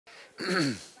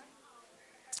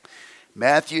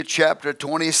Matthew chapter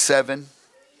 27,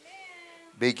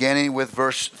 beginning with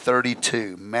verse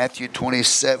 32. Matthew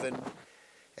 27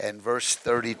 and verse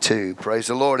 32. Praise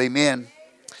the Lord. Amen.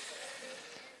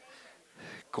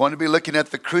 Going to be looking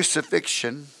at the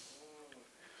crucifixion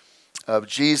of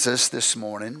Jesus this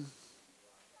morning.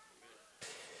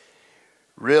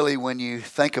 Really, when you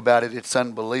think about it, it's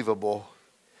unbelievable.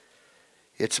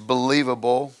 It's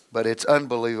believable, but it's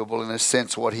unbelievable in a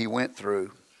sense what he went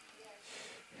through.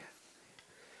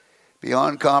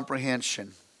 Beyond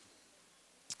comprehension.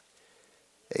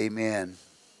 Amen.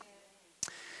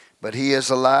 But he is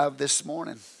alive this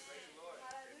morning.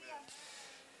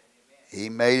 He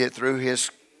made it through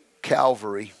his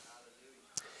Calvary.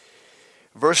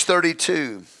 Verse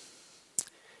 32.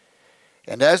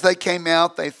 And as they came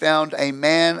out, they found a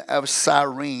man of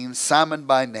Cyrene, Simon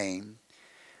by name.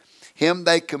 Him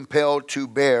they compelled to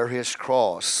bear his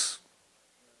cross.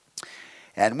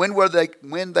 And when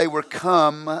they were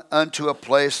come unto a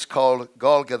place called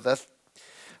Golgotha,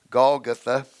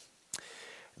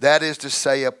 that is to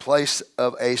say, a place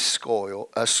of a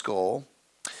skull,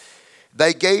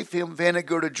 they gave him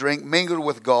vinegar to drink, mingled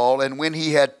with gall, and when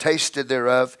he had tasted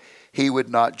thereof, he would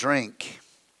not drink.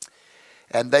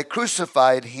 And they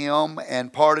crucified him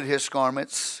and parted his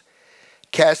garments,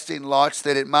 casting lots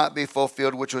that it might be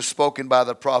fulfilled, which was spoken by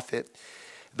the prophet.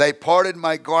 They parted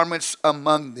my garments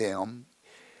among them,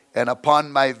 and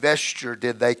upon my vesture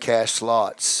did they cast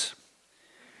lots.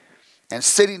 And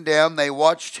sitting down, they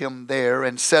watched him there,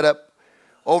 and set up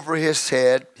over his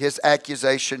head his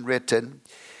accusation written,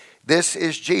 This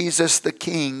is Jesus, the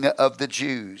King of the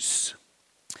Jews.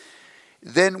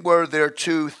 Then were there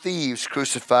two thieves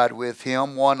crucified with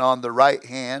him, one on the right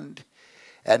hand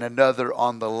and another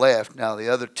on the left. Now the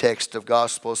other text of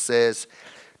gospel says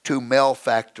two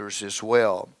malefactors as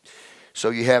well. So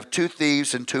you have two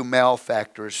thieves and two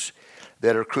malefactors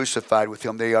that are crucified with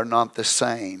him. They are not the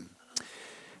same.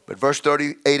 But verse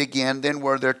 38 again, then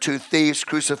were there two thieves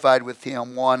crucified with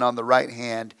him, one on the right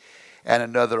hand and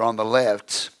another on the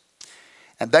left.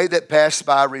 And they that passed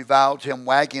by reviled him,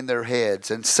 wagging their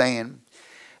heads and saying,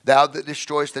 Thou that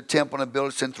destroyest the temple and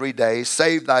buildest in 3 days,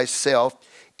 save thyself.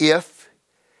 If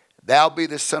thou be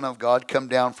the Son of God, come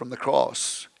down from the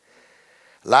cross.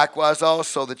 Likewise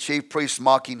also the chief priests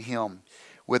mocking him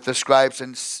with the scribes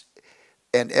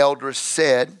and elders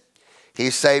said, He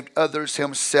saved others,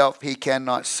 himself he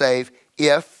cannot save.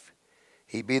 If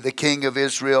he be the King of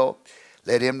Israel,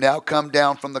 let him now come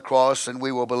down from the cross, and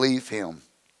we will believe him.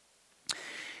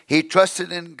 He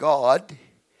trusted in God.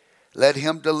 Let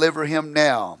him deliver him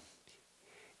now,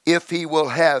 if he will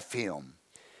have him.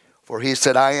 For he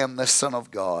said, I am the Son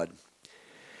of God.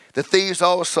 The thieves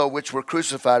also which were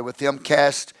crucified with him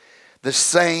cast the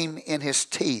same in his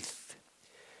teeth.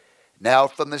 Now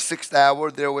from the 6th hour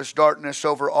there was darkness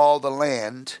over all the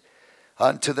land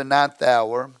unto the 9th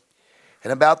hour.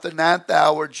 And about the 9th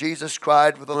hour Jesus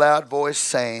cried with a loud voice,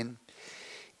 saying,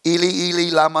 Eli,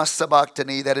 Eli, lama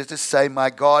sabachthani, that is to say, my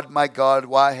God,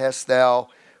 why hast thou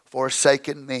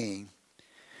forsaken me?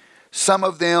 Some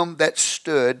of them that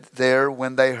stood there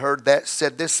when they heard that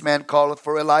said, This man calleth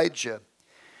for Elijah.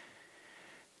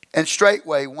 And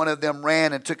straightway one of them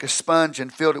ran and took a sponge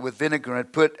and filled it with vinegar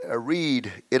and put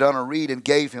it on a reed and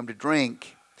gave him to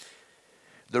drink.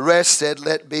 The rest said,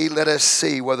 Let be, let us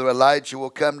see whether Elijah will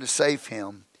come to save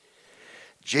him.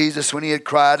 Jesus, when he had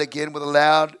cried again with a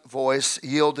loud voice,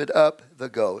 yielded up the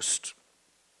ghost.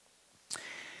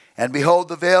 And behold,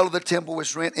 the veil of the temple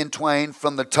was rent in twain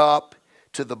from the top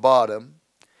to the bottom,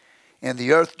 and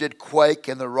the earth did quake,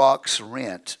 and the rocks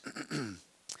rent.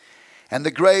 And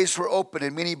the graves were opened,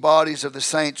 and many bodies of the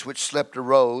saints which slept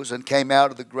arose, and came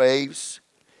out of the graves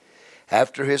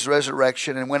after his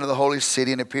resurrection, and went to the holy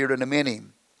city, and appeared unto many.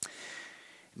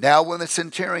 Now when the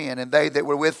centurion and they that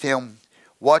were with him,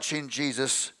 watching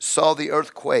Jesus, saw the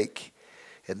earth quake,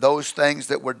 and those things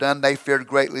that were done, they feared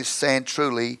greatly, saying,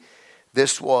 Truly,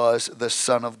 this was the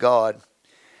Son of God.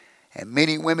 And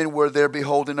many women were there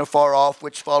beholding afar off,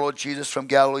 which followed Jesus from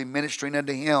Galilee, ministering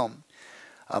unto him,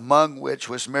 among which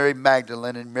was Mary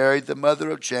Magdalene, and Mary the mother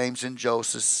of James and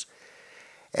Joseph,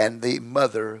 and the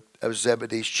mother of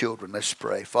Zebedee's children. Let's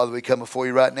pray. Father, we come before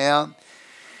you right now.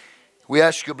 We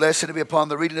ask your blessing to be upon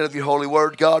the reading of your holy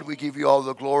word. God, we give you all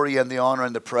the glory and the honor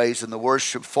and the praise and the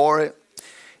worship for it.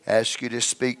 Ask you to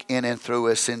speak in and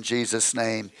through us in Jesus'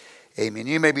 name. Amen.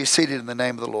 You may be seated in the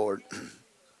name of the Lord.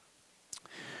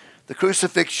 The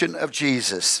crucifixion of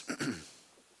Jesus.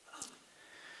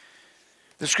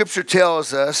 The scripture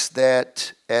tells us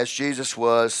that as Jesus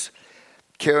was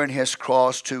carrying his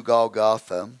cross to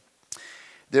Golgotha,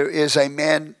 There is a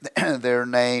man there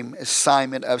named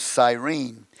Simon of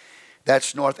Cyrene.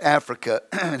 That's North Africa.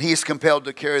 And he's compelled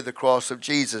to carry the cross of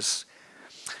Jesus.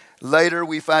 Later,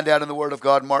 we find out in the Word of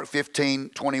God, Mark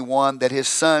 15:21, that his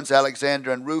sons, Alexander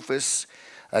and Rufus,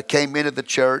 came into the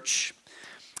church,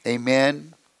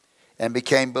 amen, and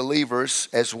became believers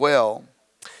as well.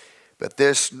 But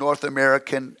this North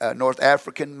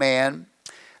African man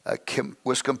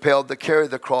was compelled to carry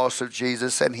the cross of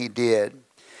Jesus, and he did.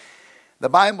 The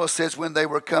Bible says when they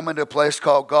were coming to a place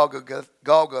called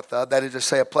Golgotha, that is to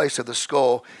say a place of the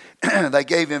skull, they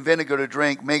gave him vinegar to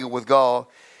drink mingled with gall.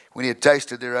 When he had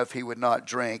tasted thereof, he would not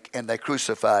drink, and they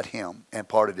crucified him and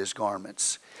parted his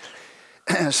garments.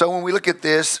 So when we look at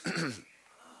this,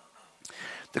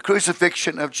 the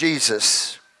crucifixion of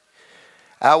Jesus,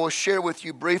 I will share with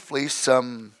you briefly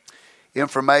some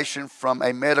information from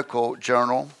a medical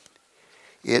journal.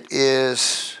 It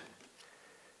is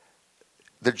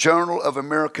the Journal of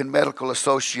American Medical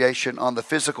Association on the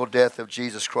physical death of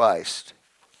Jesus Christ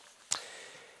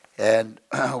and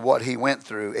what he went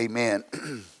through. Amen.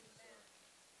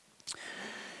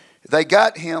 They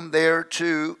got him there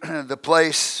to the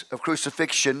place of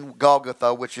crucifixion,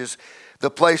 Golgotha, which is the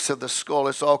place of the skull.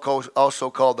 It's also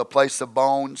called the place of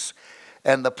bones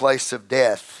and the place of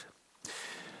death.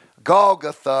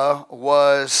 Golgotha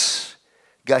was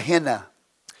Gehenna.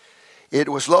 It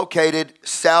was located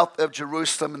south of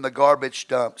Jerusalem in the garbage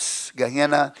dumps,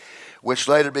 Gehenna, which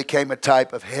later became a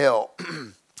type of hell.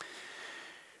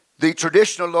 The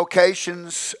traditional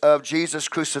locations of Jesus'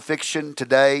 crucifixion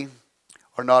today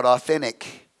are not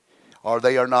authentic, or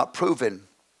they are not proven.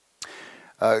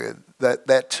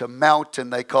 That mountain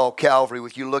they call Calvary,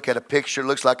 if you look at a picture, it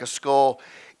looks like a skull.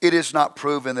 It is not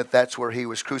proven that that's where he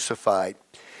was crucified.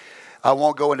 I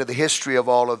won't go into the history of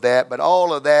all of that, but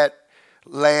all of that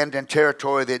land and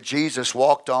territory that Jesus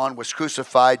walked on, was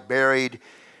crucified, buried,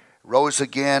 rose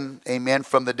again, amen,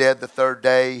 from the dead the third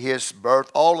day, his birth,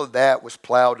 all of that was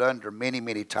plowed under many,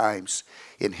 many times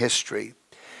in history.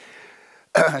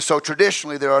 So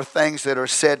traditionally there are things that are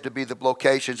said to be the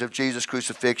locations of Jesus'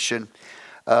 crucifixion.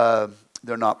 They're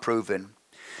not proven.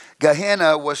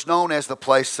 Gehenna was known as the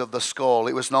place of the skull.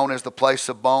 It was known as the place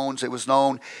of bones. It was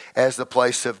known as the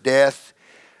place of death.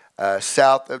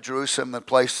 South of Jerusalem, the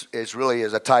place is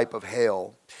a type of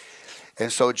hell.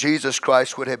 And so Jesus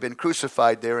Christ would have been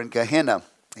crucified there in Gehenna.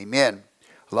 Amen.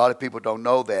 A lot of people don't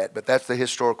know that, but that's the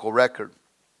historical record.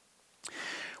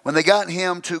 When they got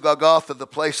him to Golgotha, the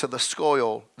place of the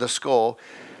skull,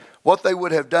 what they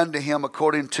would have done to him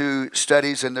according to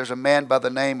studies, and there's a man by the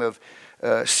name of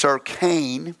Sir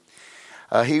Kane.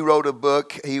 He wrote a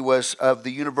book. He was of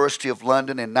the University of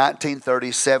London in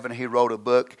 1937. He wrote a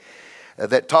book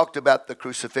that talked about the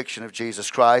crucifixion of Jesus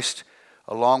Christ,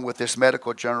 along with this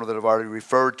medical journal that I've already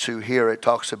referred to here. It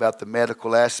talks about the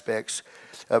medical aspects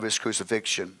of his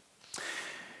crucifixion.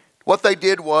 What they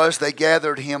did was they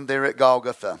gathered him there at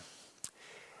Golgotha,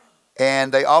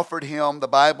 and they offered him, the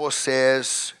Bible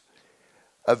says,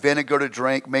 a vinegar to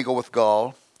drink mingled with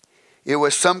gall. It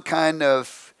was some kind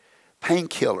of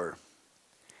painkiller,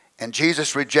 and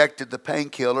Jesus rejected the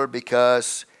painkiller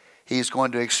because he's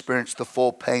going to experience the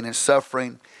full pain and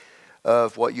suffering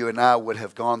of what you and I would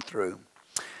have gone through.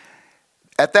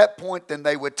 At that point, then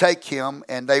they would take him,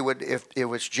 and they would, if it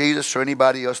was Jesus or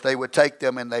anybody else, they would take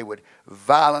them and they would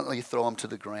violently throw him to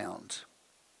the ground.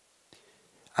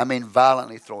 I mean,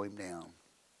 violently throw him down.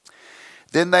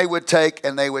 Then they would take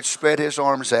and they would spread his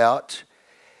arms out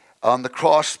on the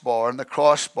crossbar, and the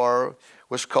crossbar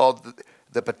was called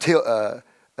the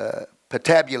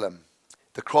patabulum,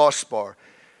 the crossbar.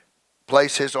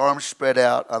 Place his arms spread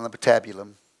out on the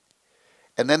patabulum.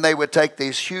 And then they would take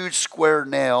these huge square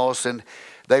nails and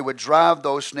they would drive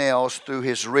those nails through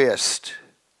his wrist.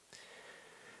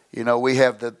 You know, we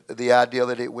have the idea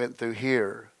that it went through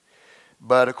here.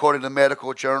 But according to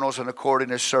medical journals and according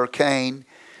to Sir Kane,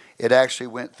 it actually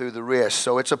went through the wrist.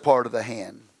 So it's a part of the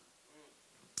hand.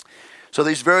 So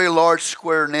these very large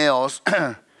square nails,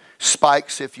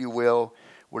 spikes if you will,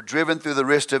 were driven through the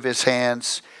wrist of his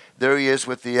hands. There he is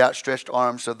with the outstretched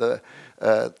arms of the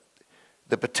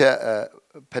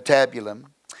patabulum.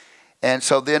 And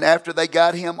so then after they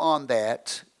got him on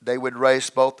that, they would raise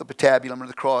both the patabulum and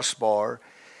the crossbar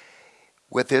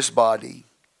with his body,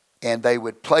 and they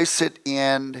would place it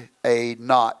in a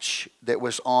notch that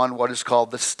was on what is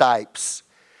called the stipes.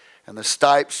 And the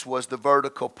stipes was the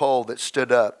vertical pole that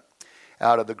stood up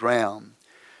out of the ground.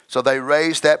 So they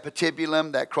raised that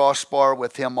patibulum, that crossbar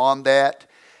with him on that,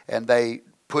 and they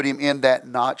put him in that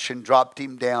notch and dropped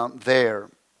him down there.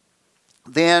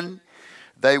 Then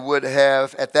they would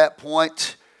have, at that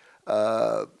point,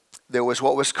 there was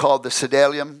what was called the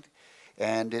sedalium,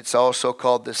 And it's also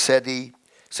called the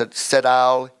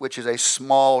sedile, which is a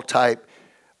small type.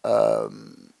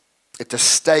 It's a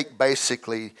stake,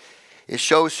 basically. It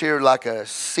shows here like a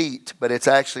seat, but it's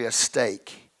actually a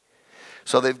stake.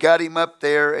 So they've got him up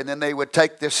there, and then they would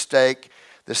take this stake,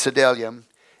 the sedilium,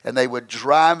 and they would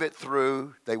drive it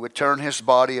through. They would turn his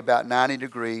body about 90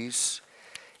 degrees.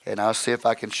 And I'll see if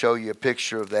I can show you a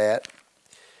picture of that.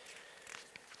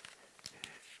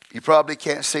 You probably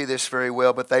can't see this very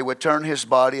well, but they would turn his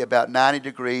body about 90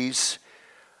 degrees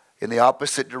in the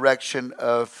opposite direction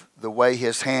of the way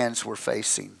his hands were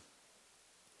facing.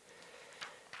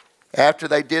 After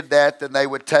they did that, then they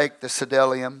would take the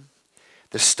sedilium,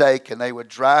 the stake, and they would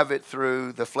drive it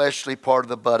through the fleshly part of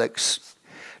the buttocks,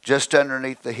 just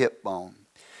underneath the hip bone,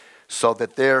 so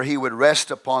that there he would rest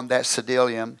upon that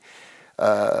sedilium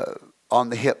on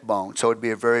the hip bone. So it would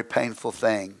be a very painful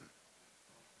thing.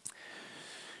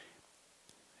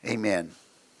 Amen.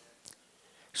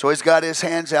 So he's got his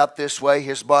hands out this way.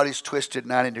 His body's twisted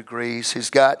 90 degrees. He's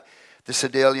got the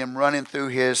sedilium running through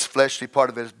his fleshly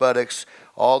part of his buttocks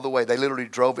all the way. They literally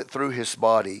drove it through his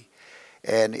body.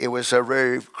 And it was a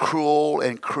very cruel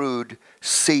and crude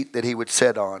seat that he would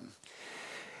sit on.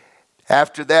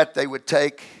 After that, they would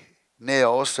take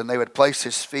nails and they would place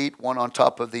his feet one on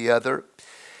top of the other.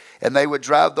 And they would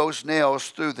drive those nails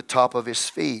through the top of his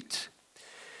feet.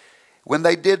 When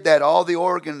they did that, all the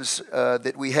organs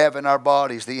that we have in our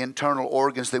bodies, the internal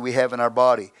organs that we have in our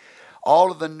body,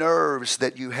 all of the nerves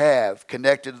that you have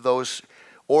connected to those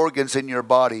organs in your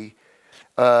body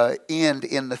end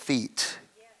in the feet.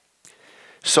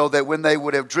 So that when they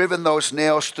would have driven those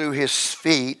nails through his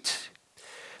feet,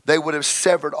 they would have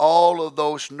severed all of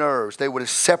those nerves. They would have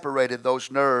separated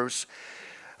those nerves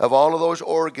of all of those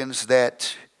organs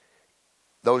that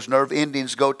those nerve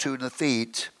endings go to in the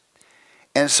feet.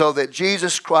 And so that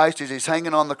Jesus Christ, as he's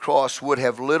hanging on the cross, would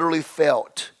have literally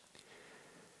felt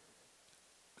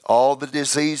all the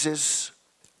diseases,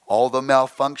 all the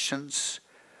malfunctions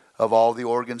of all the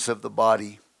organs of the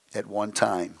body at one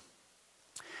time.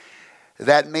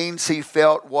 That means he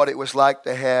felt what it was like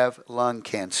to have lung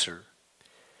cancer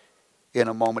in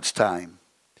a moment's time.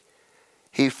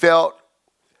 He felt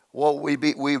what we'd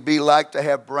be like to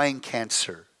have brain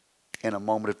cancer in a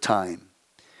moment of time.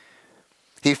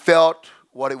 He felt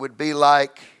what it would be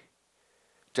like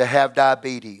to have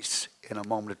diabetes in a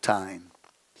moment of time.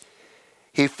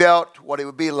 He felt what it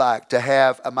would be like to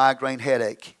have a migraine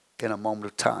headache in a moment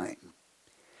of time.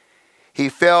 He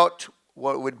felt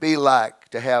what it would be like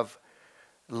to have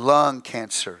lung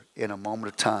cancer in a moment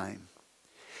of time.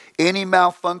 Any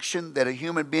malfunction that a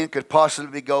human being could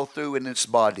possibly go through in its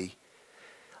body,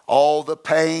 all the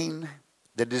pain,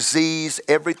 the disease,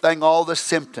 everything, all the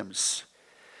symptoms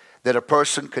that a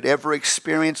person could ever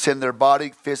experience in their body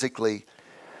physically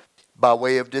by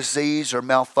way of disease or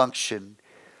malfunction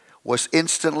was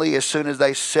instantly, as soon as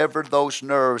they severed those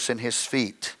nerves in his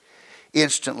feet,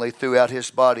 instantly throughout his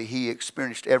body, he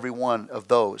experienced every one of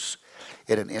those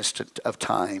in an instant of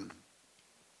time.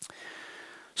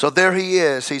 So there he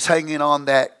is. He's hanging on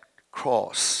that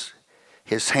cross.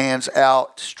 His hands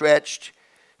outstretched,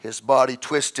 his body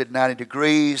twisted 90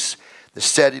 degrees. The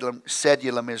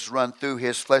sedulum is run through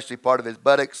his fleshly part of his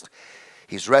buttocks.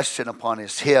 He's resting upon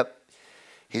his hip.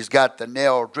 He's got the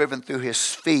nail driven through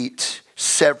his feet,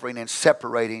 severing and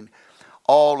separating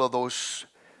all of those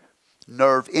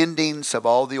nerve endings of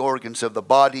all the organs of the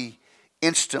body,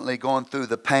 instantly going through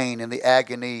the pain and the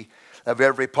agony of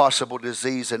every possible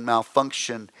disease and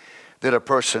malfunction that a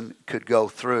person could go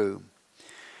through.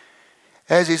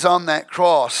 As he's on that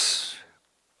cross,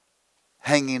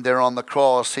 hanging there on the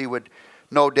cross, he would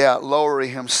no doubt lower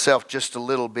himself just a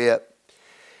little bit.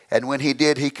 And when he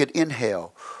did, he could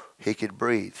inhale, he could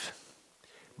breathe.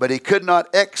 But he could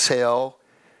not exhale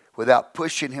without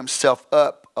pushing himself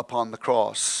up upon the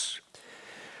cross.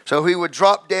 So he would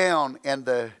drop down, and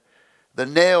the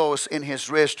nails in his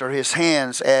wrist or his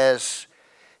hands, as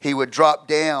he would drop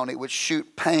down, it would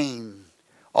shoot pain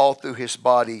all through his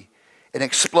body and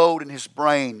explode in his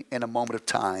brain in a moment of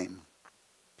time.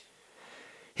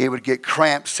 He would get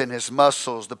cramps in his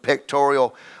muscles. The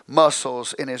pectoral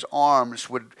muscles in his arms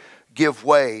would give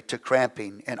way to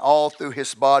cramping. And all through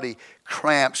his body,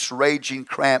 cramps, raging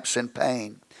cramps and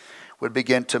pain would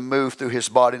begin to move through his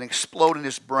body and explode in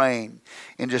his brain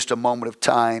in just a moment of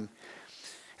time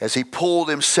as he pulled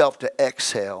himself to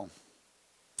exhale.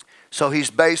 So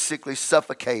he's basically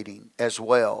suffocating as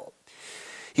well.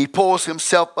 He pulls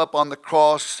himself up on the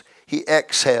cross. He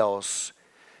exhales.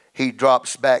 He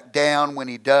drops back down. When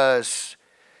he does,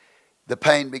 the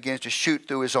pain begins to shoot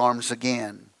through his arms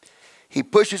again. He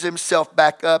pushes himself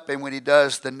back up, and when he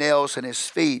does, the nails in his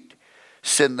feet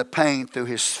send the pain through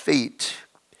his feet.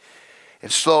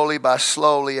 And slowly by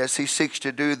slowly, as he seeks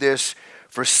to do this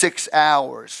for 6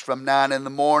 hours, from 9 in the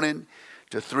morning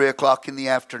to 3 o'clock in the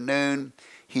afternoon,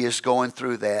 he is going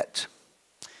through that.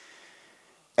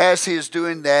 As he is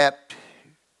doing that,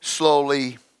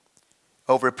 slowly,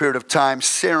 over a period of time,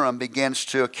 serum begins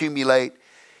to accumulate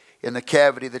in the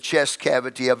cavity, the chest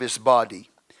cavity of his body.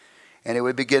 And it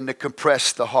would begin to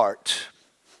compress the heart.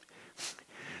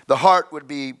 The heart would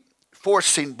be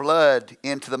forcing blood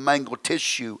into the mangled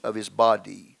tissue of his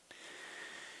body.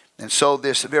 And so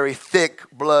this very thick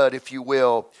blood, if you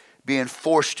will, being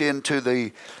forced into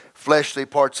the fleshly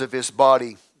parts of his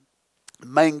body,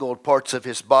 mangled parts of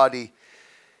his body,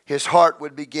 his heart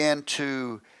would begin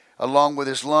to, along with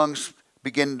his lungs,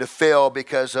 begin to fail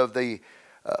because of the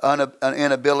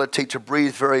inability to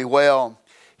breathe very well.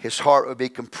 His heart would be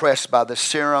compressed by the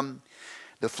serum.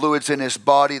 The fluids in his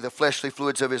body, the fleshly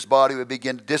fluids of his body would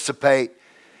begin to dissipate.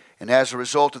 And as a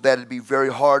result of that, it would be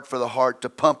very hard for the heart to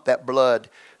pump that blood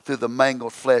through the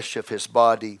mangled flesh of his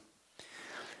body.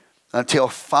 Until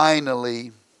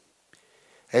finally,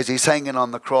 as he's hanging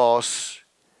on the cross,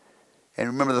 and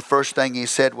remember the first thing he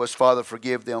said was, "Father,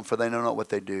 forgive them, for they know not what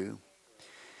they do."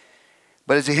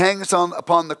 But as he hangs on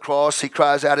upon the cross, he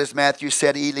cries out, as Matthew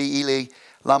said, "Eli, Eli,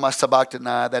 lama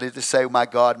sabachthani," that is to say, my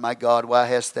God, why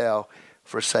hast thou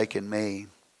forsaken me?"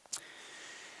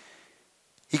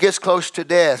 He gets close to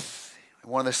death.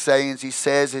 One of the sayings he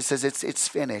says, it's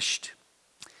finished.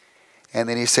 And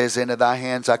then he says, "Into thy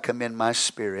hands I commend my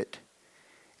spirit."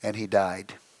 And he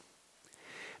died.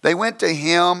 They went to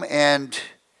him and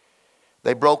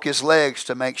they broke his legs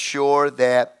to make sure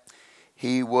that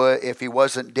he would, if he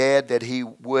wasn't dead, that he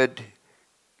would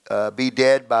be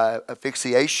dead by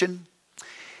asphyxiation.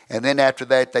 And then after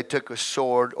that, they took a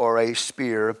sword or a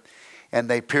spear and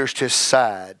they pierced his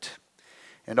side.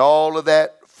 And all of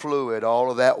that fluid,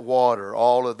 all of that water,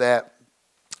 all of that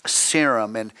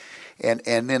serum, and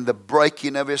then the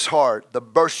breaking of his heart, the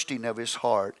bursting of his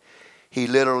heart. He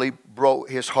literally broke,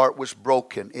 his heart was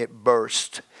broken. It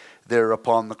burst there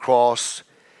upon the cross.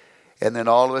 And then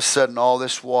all of a sudden, all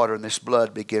this water and this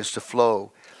blood begins to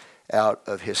flow out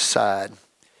of his side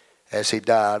as he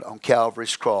died on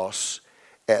Calvary's cross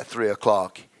at 3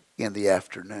 o'clock in the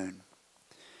afternoon.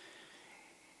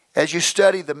 As you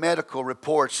study the medical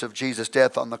reports of Jesus'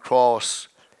 death on the cross,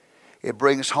 it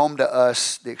brings home to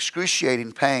us the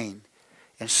excruciating pain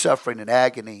and suffering and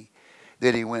agony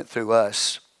that he went through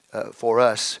for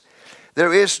us.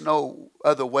 There is no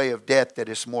other way of death that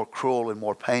is more cruel and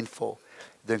more painful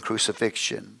than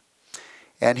crucifixion.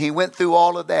 And he went through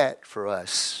all of that for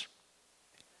us.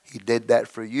 He did that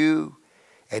for you,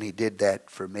 and he did that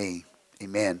for me.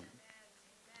 Amen.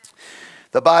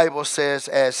 The Bible says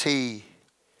as he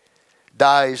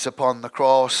dies upon the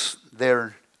cross,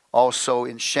 there also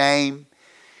in shame,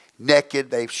 naked,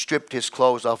 they've stripped his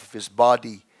clothes off of his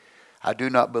body. I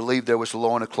do not believe there was a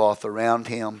loincloth around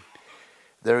him.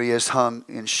 There he is hung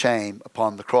in shame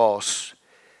upon the cross.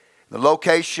 The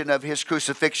location of his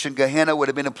crucifixion, Gehenna, would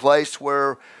have been a place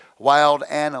where wild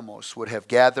animals would have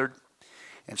gathered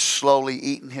and slowly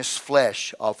eaten his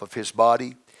flesh off of his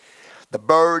body. The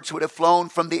birds would have flown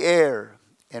from the air,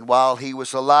 and while he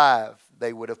was alive,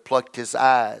 they would have plucked his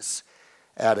eyes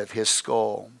out of his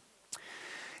skull.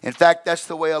 In fact, that's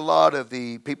the way a lot of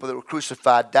the people that were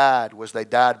crucified died, was they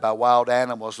died by wild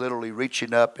animals literally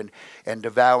reaching up and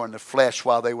devouring the flesh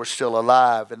while they were still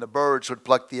alive. And the birds would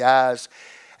pluck the eyes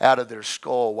out of their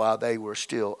skull while they were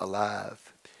still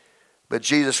alive. But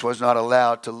Jesus was not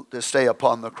allowed to stay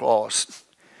upon the cross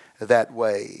that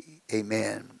way.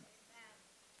 Amen.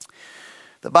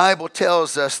 The Bible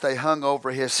tells us they hung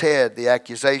over his head the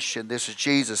accusation, "This is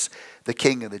Jesus, the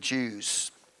King of the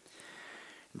Jews."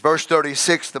 In verse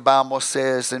 36, the Bible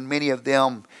says, "And many of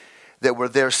them that were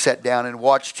there sat down and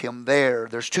watched him there."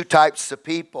 There's two types of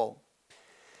people.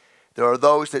 There are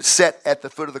those that sit at the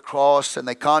foot of the cross and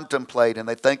they contemplate and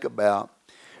they think about,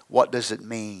 what does it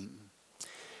mean?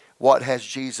 What has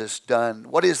Jesus done?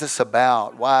 What is this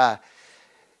about? Why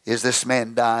is this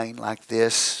man dying like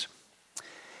this?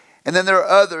 And then there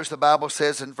are others, the Bible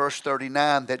says in verse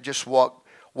 39, that just walk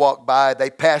by. They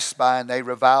passed by and they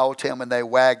reviled him and they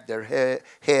wagged their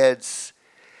heads.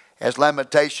 As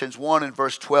Lamentations 1 and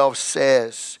verse 12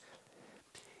 says,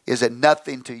 "Is it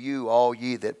nothing to you, all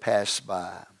ye that pass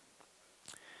by?"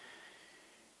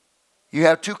 You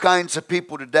have two kinds of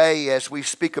people today as we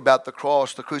speak about the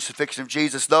cross, the crucifixion of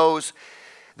Jesus. Those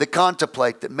that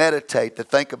contemplate, that meditate, that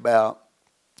think about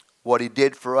what he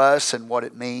did for us and what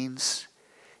it means.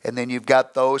 And then you've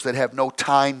got those that have no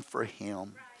time for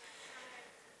him,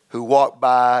 who walk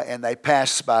by and they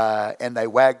pass by and they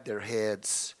wag their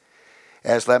heads.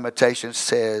 As Lamentations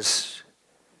says,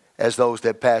 as those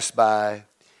that pass by,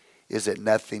 is it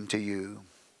nothing to you?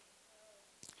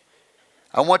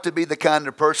 I want to be the kind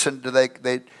of person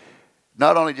that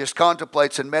not only just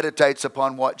contemplates and meditates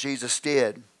upon what Jesus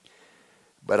did,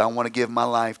 but I want to give my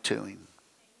life to him.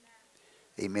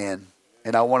 Amen.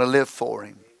 And I want to live for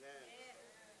him.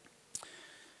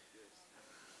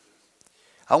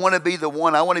 I want to be the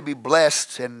one, I want to be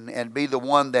blessed and be the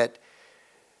one that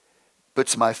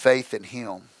puts my faith in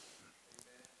him.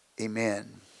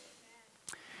 Amen.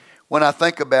 When I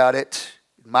think about it,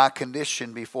 my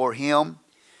condition before him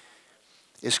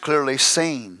is clearly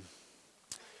seen.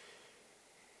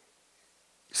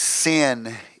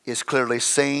 Sin is clearly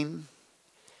seen.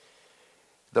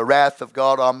 The wrath of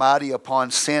God Almighty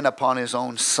upon sin, upon his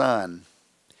own Son.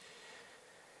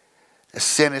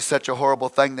 Sin is such a horrible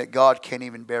thing that God can't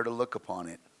even bear to look upon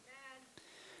it.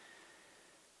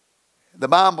 The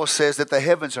Bible says that the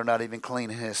heavens are not even clean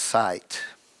in his sight.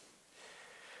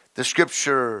 The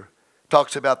scripture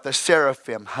talks about the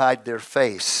seraphim hide their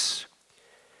face.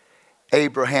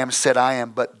 Abraham said, I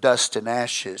am but dust and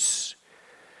ashes.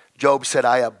 Job said,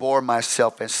 I abhor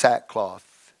myself in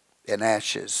sackcloth and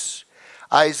ashes.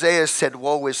 Isaiah said,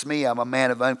 woe is me, I'm a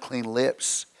man of unclean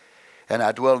lips, and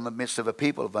I dwell in the midst of a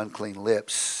people of unclean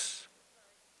lips.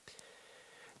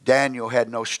 Daniel had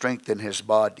no strength in his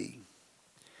body.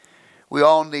 We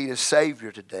all need a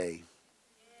Savior today.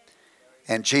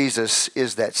 And Jesus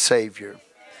is that Savior.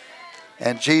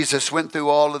 And Jesus went through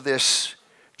all of this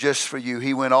just for you.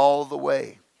 He went all the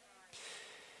way.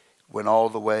 Went all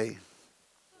the way.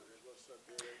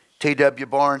 T.W.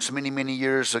 Barnes, many, many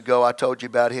years ago, I told you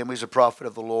about him. He's a prophet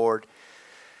of the Lord.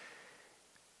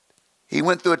 He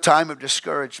went through a time of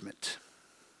discouragement.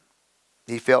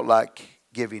 He felt like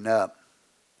giving up.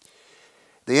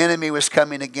 The enemy was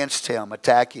coming against him,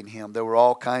 attacking him. There were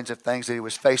all kinds of things that he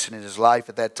was facing in his life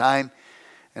at that time.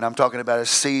 And I'm talking about a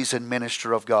seasoned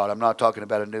minister of God. I'm not talking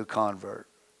about a new convert.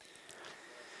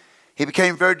 He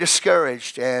became very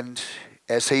discouraged, and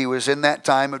as he was in that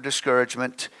time of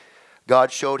discouragement,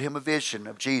 God showed him a vision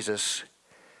of Jesus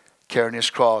carrying his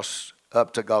cross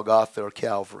up to Golgotha or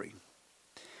Calvary.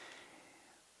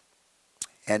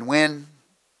 And when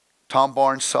Tom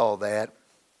Barnes saw that,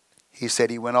 he said,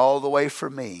 he went all the way for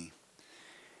me.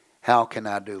 How can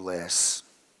I do less?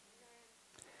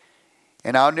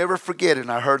 And I'll never forget it.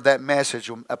 And I heard that message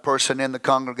when a person in the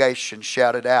congregation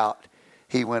shouted out,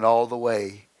 he went all the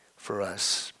way for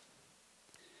us.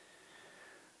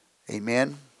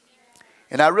 Amen.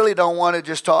 And I really don't want to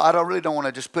just talk, I really don't want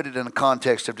to just put it in a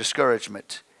context of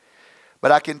discouragement.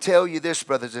 But I can tell you this,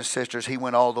 brothers and sisters, he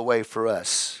went all the way for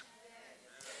us.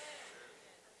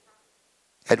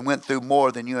 And went through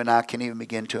more than you and I can even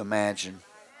begin to imagine.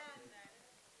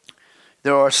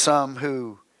 There are some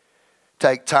who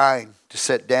take time to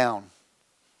sit down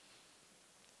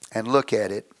and look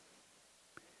at it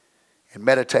and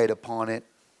meditate upon it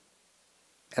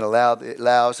and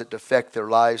allows it to affect their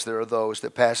lives. There are those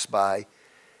that pass by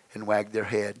and wag their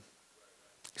head.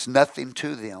 It's nothing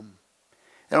to them.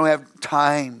 They don't have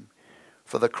time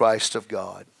for the Christ of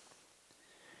God.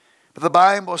 But the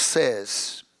Bible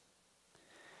says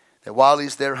that while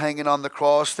he's there hanging on the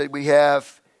cross, that we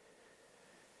have,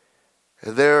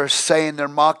 they're saying, they're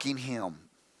mocking him.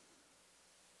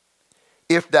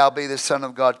 If thou be the Son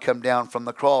of God, come down from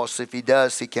the cross. If he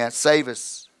does, he can't save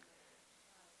us.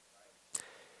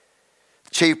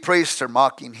 The chief priests are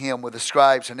mocking him with the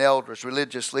scribes and elders,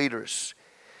 religious leaders.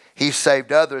 He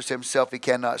saved others, himself he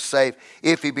cannot save.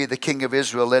 If he be the King of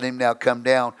Israel, let him now come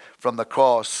down from the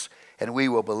cross, and we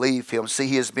will believe him. See,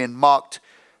 he has been mocked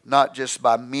not just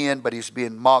by men, but he's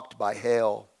being mocked by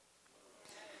hell.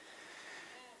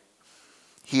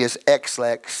 He is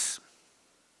ex-lex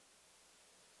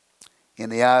in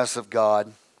the eyes of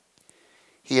God.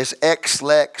 He is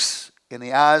ex-lex in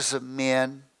the eyes of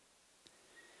men.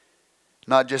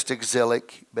 Not just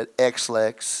exilic, but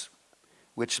ex-lex,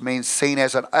 which means seen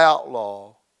as an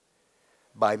outlaw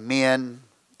by men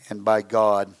and by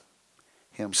God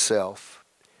himself.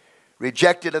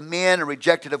 Rejected of men and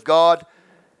rejected of God,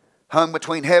 hung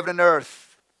between heaven and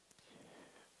earth.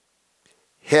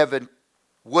 Heaven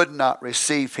would not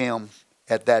receive him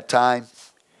at that time,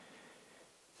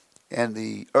 and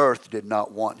the earth did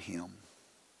not want him.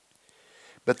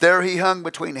 But there he hung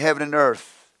between heaven and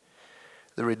earth,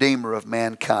 the Redeemer of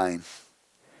mankind,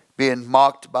 being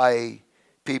mocked by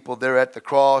people there at the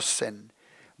cross and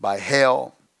by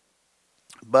hell.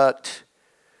 But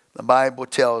the Bible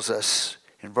tells us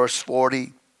in verse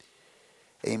 40,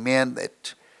 amen,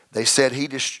 that they said,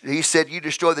 he said, you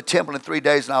destroy the temple in 3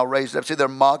 days and I'll raise it up. See, they're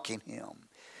mocking him,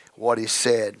 what he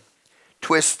said,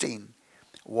 twisting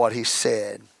what he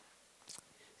said.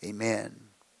 Amen.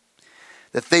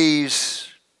 The thieves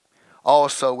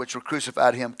also, which were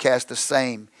crucified him, cast the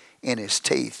same in his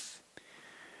teeth.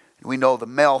 We know the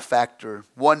malefactor,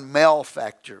 one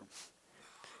malefactor,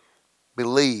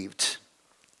 believed.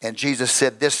 And Jesus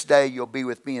said, this day you'll be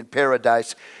with me in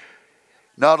paradise.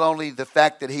 Not only the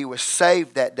fact that he was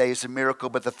saved that day is a miracle,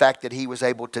 but the fact that he was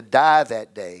able to die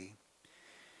that day.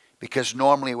 Because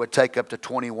normally it would take up to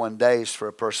 21 days for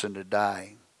a person to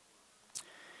die.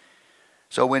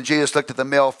 So when Jesus looked at the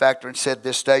malefactor and said,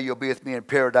 this day you'll be with me in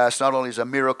paradise, not only is a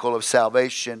miracle of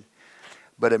salvation,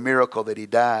 but a miracle that he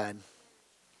died.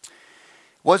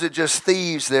 Was it just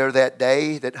thieves there that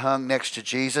day that hung next to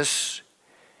Jesus?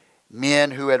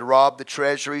 Men who had robbed the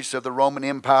treasuries of the Roman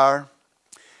Empire?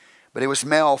 But it was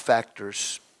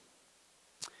malefactors.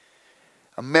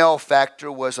 A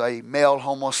malefactor was a male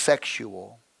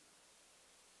homosexual.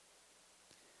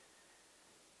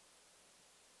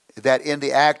 That in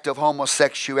the act of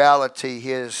homosexuality,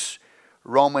 his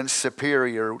Roman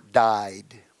superior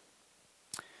died.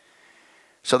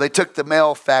 So they took the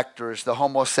malefactors, the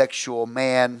homosexual two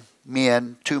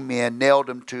men, nailed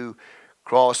them to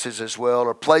crosses as well,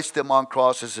 or placed them on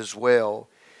crosses as well,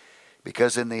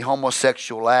 because in the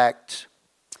homosexual act,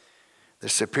 the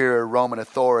superior Roman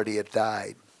authority had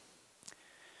died.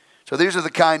 So these are the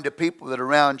kind of people that are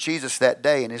around Jesus that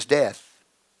day in his death.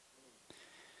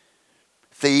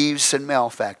 Thieves and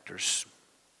malefactors,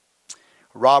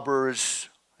 robbers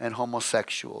and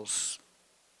homosexuals.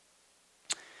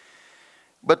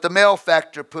 But the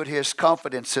malefactor put his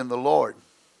confidence in the Lord.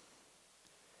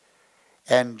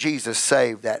 And Jesus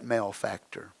saved that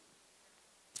malefactor.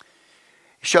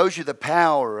 It shows you the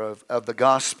power of the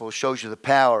gospel. It shows you the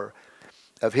power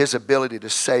of his ability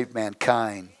to save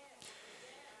mankind.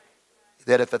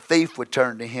 That if a thief would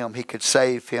turn to him, he could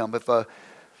save him. If a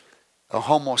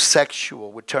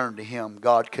homosexual would turn to him,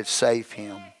 God could save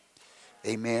him.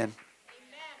 Amen.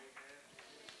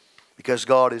 Because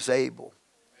God is able.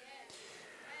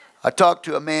 I talked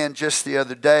to a man just the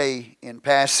other day in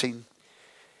passing.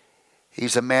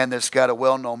 He's a man that's got a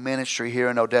well-known ministry here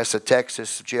in Odessa,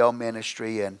 Texas, jail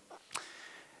ministry. And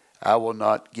I will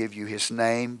not give you his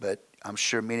name, but I'm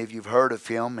sure many of you have heard of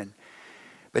him.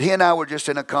 But he and I were just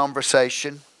in a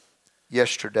conversation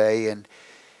yesterday, and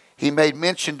he made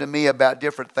mention to me about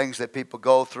different things that people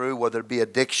go through, whether it be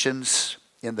addictions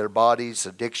in their bodies,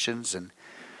 addictions. And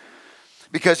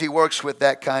because he works with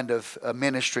that kind of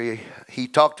ministry, he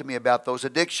talked to me about those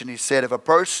addictions. He said if a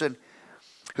person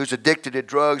who's addicted to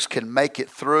drugs can make it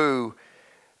through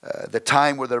the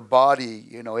time where their body,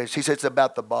 he says it's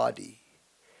about the body.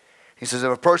 He says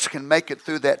if a person can make it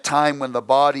through that time when the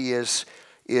body is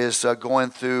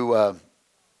going through,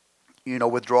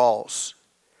 withdrawals,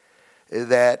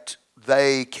 that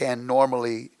they can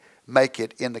normally make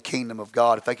it in the kingdom of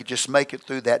God. If they could just make it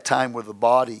through that time where the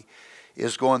body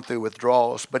is going through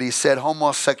withdrawals. But he said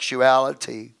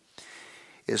homosexuality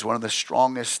is one of the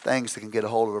strongest things that can get a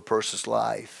hold of a person's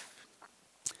life.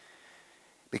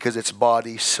 Because it's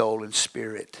body, soul, and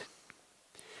spirit.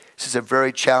 This is a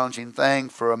very challenging thing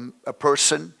for a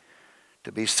person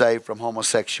to be saved from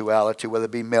homosexuality, whether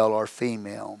it be male or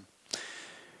female.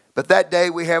 But that day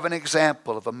we have an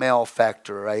example of a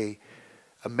malefactor, a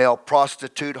male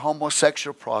prostitute,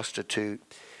 homosexual prostitute,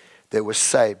 that was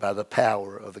saved by the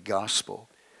power of the gospel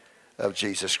of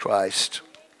Jesus Christ.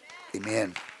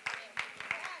 Amen.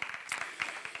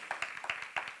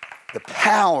 The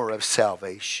power of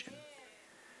salvation.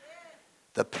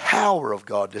 The power of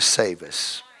God to save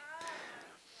us.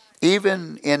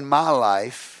 Even in my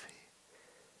life,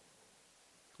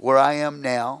 where I am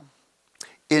now,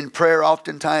 in prayer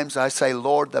oftentimes I say,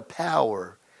 Lord, the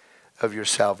power of your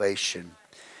salvation.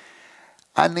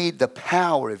 I need the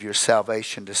power of your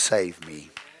salvation to save me.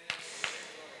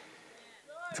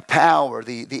 The power,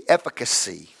 the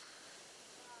efficacy.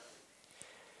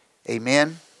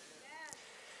 Amen.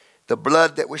 The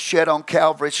blood that was shed on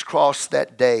Calvary's cross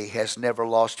that day has never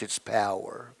lost its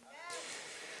power.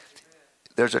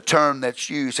 There's a term that's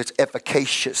used, it's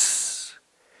efficacious.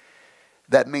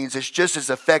 That means it's just as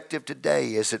effective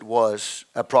today as it was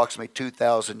approximately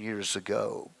 2,000 years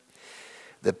ago.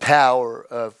 The power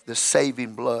of the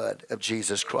saving blood of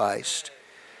Jesus Christ.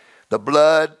 The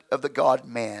blood of the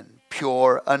God-man,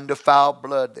 pure, undefiled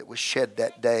blood that was shed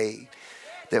that day,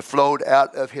 that flowed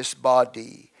out of his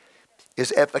body,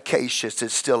 is efficacious.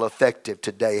 It's still effective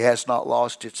today. It has not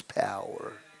lost its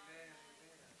power.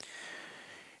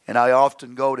 And I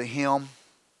often go to him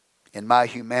in my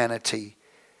humanity,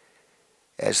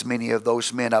 as many of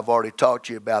those men I've already talked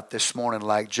to you about this morning,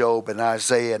 like Job and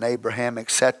Isaiah and Abraham,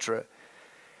 etc.,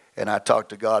 And I talk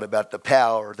to God about the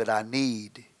power that I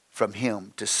need from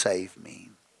Him to save me.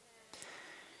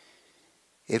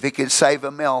 If He can save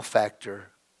a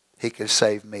malefactor, He can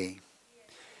save me.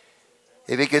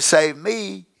 If He can save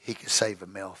me, He can save a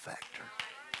malefactor.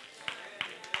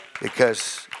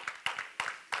 Because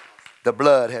the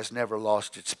blood has never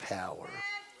lost its power.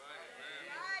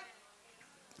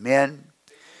 Men,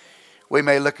 we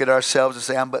may look at ourselves and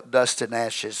say, I'm but dust and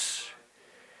ashes.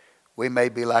 We may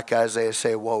be like Isaiah,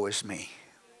 say, woe is me.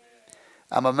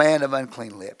 I'm a man of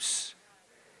unclean lips.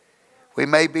 We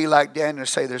may be like Daniel and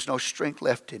say, there's no strength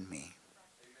left in me.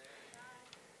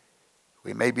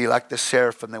 We may be like the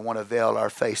seraphim that want to veil our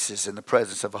faces in the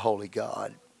presence of a holy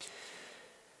God.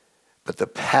 But the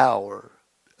power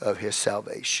of His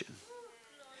salvation.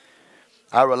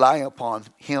 I rely upon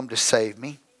Him to save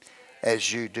me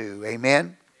as you do.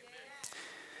 Amen?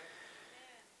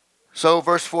 So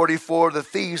verse 44, the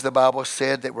thieves, the Bible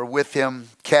said, that were with Him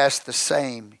cast the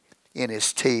same in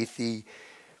His teeth. The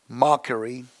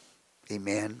mockery.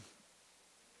 Amen.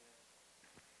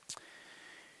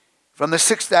 From the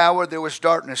 6th hour there was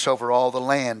darkness over all the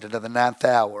land unto the 9th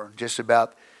hour. Just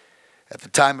about at the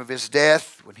time of His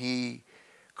death, when He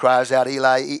cries out,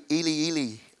 Eli, Eli,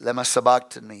 Eli, lema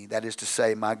sabachthani. That is to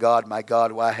say, my God,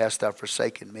 why hast thou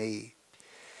forsaken me?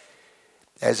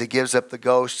 As He gives up the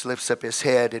ghost, lifts up His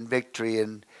head in victory,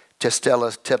 and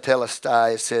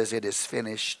tetelestai says, it is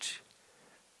finished.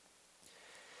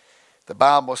 The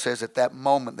Bible says at that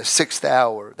moment, the 6th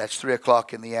hour, that's 3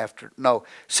 o'clock in the afternoon. No,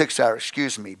 6th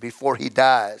hour, before He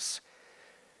dies.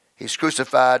 He's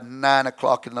crucified 9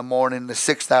 o'clock in the morning, the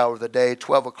 6th hour of the day,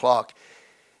 12 o'clock,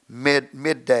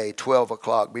 midday, 12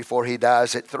 o'clock, before He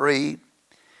dies at 3.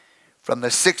 From the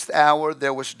 6th hour,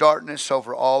 there was darkness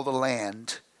over all the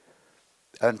land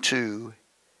unto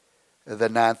the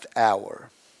 9th hour.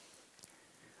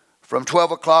 From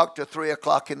 12 o'clock to 3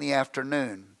 o'clock in the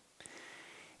afternoon,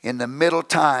 in the middle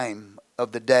time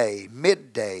of the day,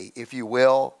 midday, if you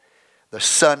will, the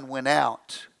sun went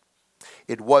out.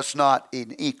 It was not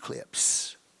an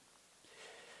eclipse.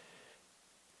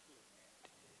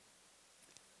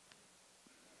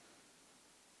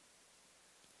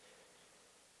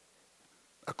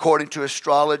 According to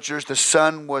astrologers, the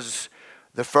sun was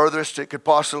the furthest it could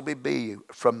possibly be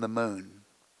from the moon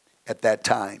at that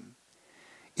time.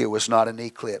 It was not an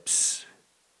eclipse.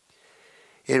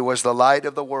 It was the light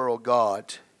of the world,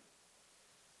 God.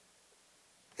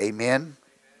 Amen.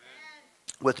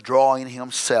 Withdrawing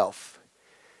Himself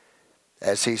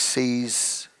as He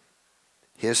sees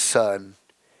His Son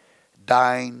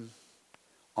dying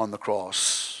on the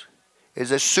cross. It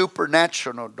is a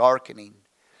supernatural darkening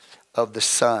of the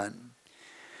sun.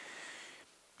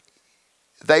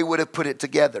 They would have put it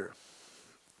together.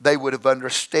 They would have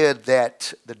understood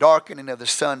that the darkening of the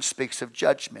sun speaks of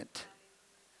judgment.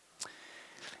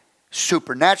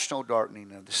 Supernatural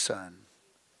darkening of the sun.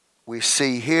 We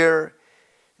see here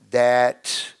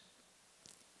that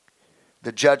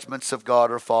the judgments of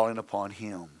God are falling upon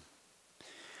Him.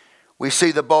 We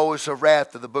see the bowls of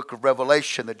wrath of the book of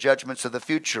Revelation. The judgments of the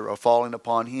future are falling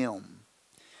upon Him.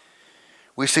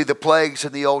 We see the plagues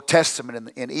in the Old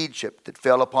Testament in Egypt that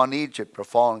fell upon Egypt are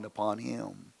falling upon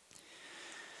Him.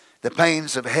 The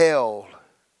pains of hell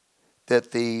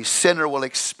that the sinner will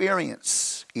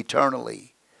experience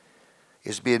eternally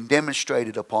is being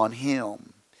demonstrated upon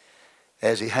Him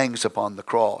as He hangs upon the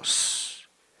cross.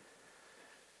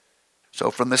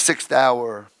 So from the 6th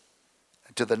hour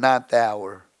to the 9th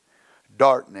hour,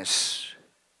 darkness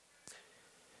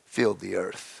filled the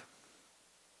earth.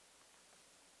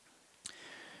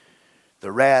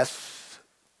 The wrath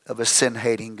of a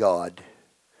sin-hating God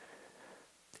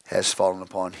has fallen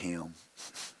upon Him.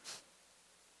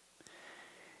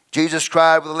 Jesus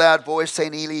cried with a loud voice,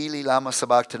 saying, Eli, Eli, lama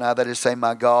sabachthani. That is saying,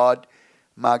 my God,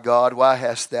 why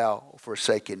hast thou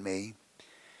forsaken me?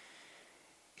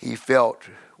 He felt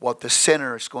what the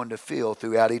sinner is going to feel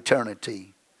throughout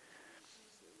eternity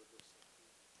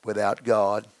without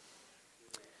God.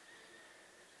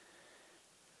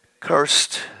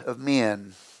 Cursed of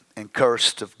men and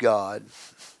cursed of God.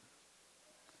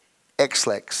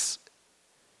 Ex-lex,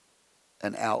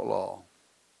 an outlaw.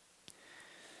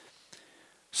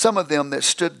 Some of them that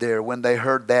stood there when they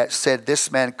heard that said,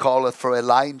 this man calleth for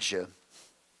Elijah.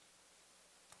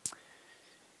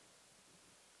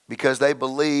 Because they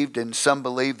believed, and some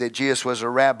believed, that Jesus was a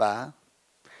rabbi.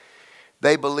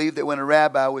 They believed that when a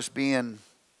rabbi was being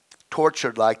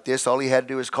tortured like this, all he had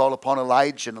to do was call upon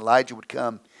Elijah, and Elijah would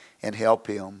come and help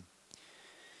him.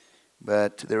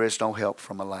 But there is no help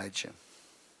from Elijah.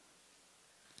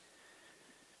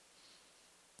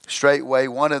 Straightway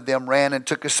one of them ran and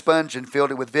took a sponge and filled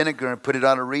it with vinegar and put it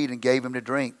on a reed and gave him to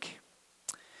drink.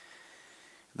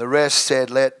 The rest said,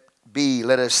 let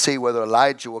us see whether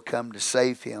Elijah will come to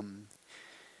save him.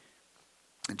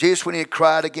 And Jesus, when he had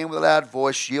cried again with a loud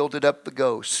voice, yielded up the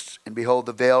ghost. And behold,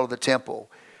 the veil of the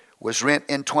temple was rent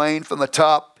in twain from the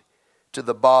top to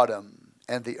the bottom,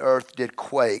 and the earth did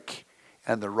quake,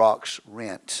 and the rocks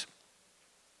rent.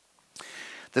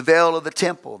 The veil of the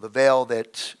temple, the veil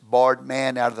that barred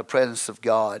man out of the presence of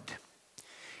God,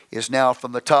 is now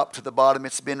from the top to the bottom.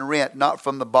 It's been rent, not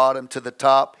from the bottom to the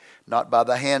top, not by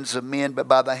the hands of men, but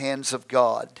by the hands of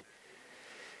God.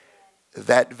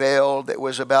 That veil that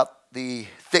was about the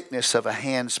thickness of a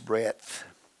hand's breadth,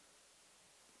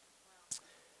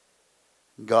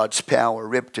 God's power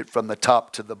ripped it from the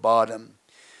top to the bottom,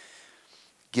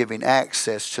 giving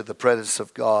access to the presence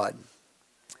of God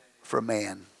for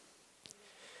man.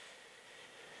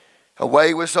 A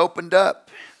way was opened up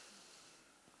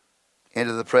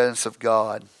into the presence of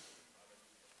God.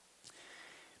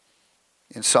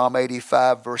 In Psalm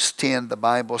 85 verse 10, the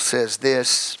Bible says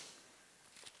this: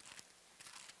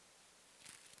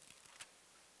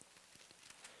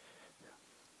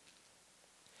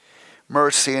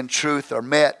 mercy and truth are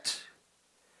met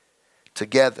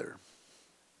together.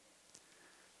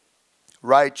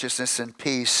 Righteousness and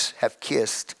peace have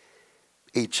kissed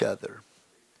each other.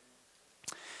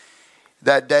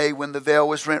 That day when the veil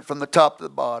was rent from the top to the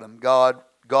bottom, God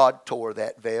tore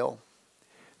that veil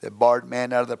that barred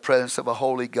man out of the presence of a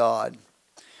holy God.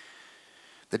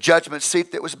 The judgment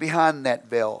seat that was behind that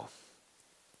veil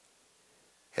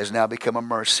has now become a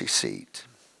mercy seat.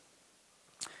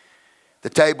 The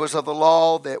tables of the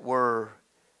law that were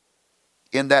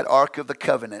in that Ark of the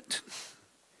Covenant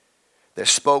that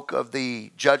spoke of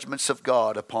the judgments of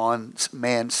God upon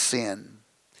man's sin,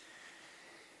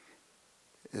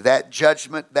 that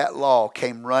judgment, that law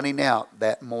came running out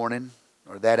that morning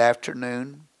or that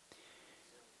afternoon.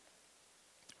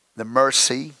 The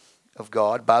mercy of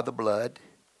God by the blood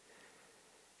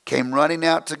came running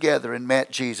out together and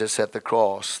met Jesus at the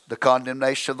cross. The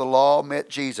condemnation of the law met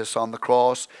Jesus on the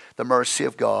cross, the mercy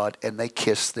of God, and they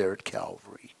kissed there at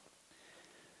Calvary.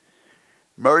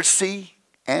 Mercy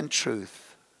and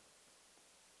truth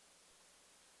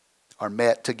are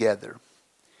met together.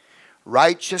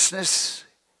 Righteousness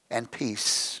and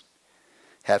peace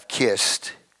have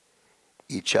kissed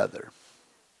each other.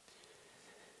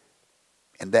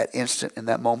 In that instant, in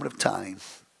that moment of time,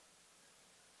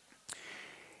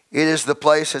 it is the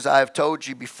place, as I have told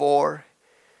you before,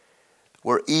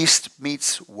 where east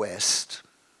meets west.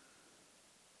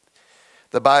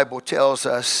 The Bible tells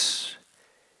us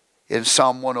in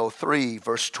Psalm 103,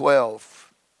 verse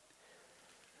 12,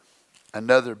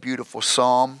 another beautiful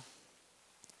psalm.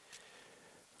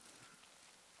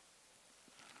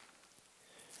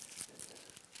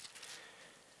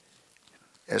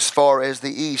 As far as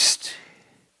the east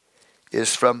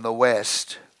is from the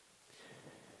west,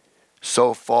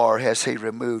 so far has he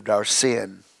removed our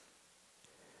sin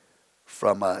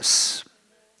from us.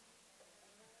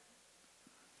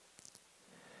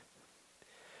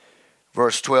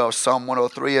 Verse 12, Psalm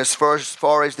 103, as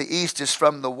far as the east is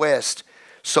from the west,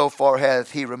 so far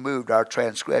hath he removed our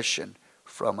transgression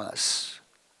from us.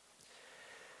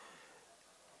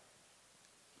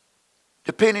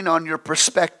 Depending on your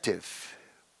perspective,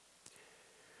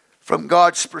 from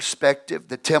God's perspective,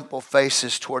 the temple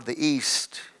faces toward the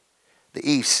east. The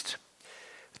east.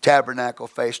 The tabernacle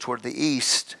faced toward the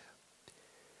east.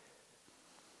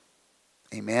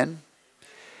 Amen.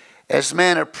 As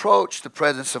man approached the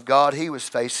presence of God, he was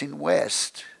facing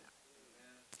west.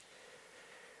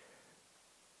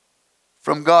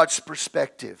 From God's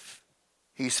perspective,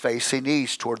 he's facing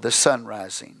east toward the sun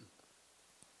rising.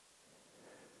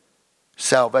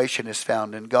 Salvation is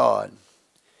found in God.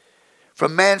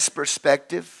 From man's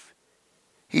perspective,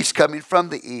 he's coming from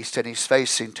the east and he's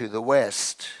facing to the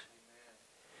west.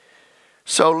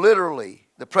 So literally,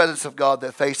 the presence of God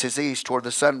that faces east toward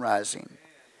the sun rising,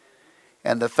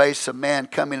 and the face of man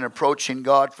coming and approaching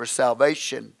God for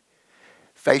salvation,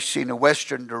 facing a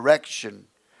western direction,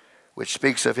 which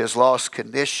speaks of his lost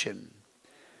condition.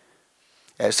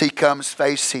 As he comes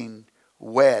facing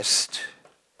west,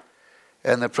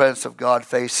 and the presence of God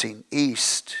facing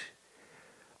east,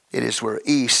 it is where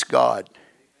east, God,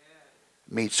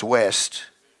 meets west,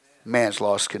 man's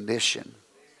lost condition.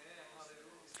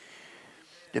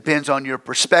 Depends on your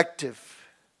perspective.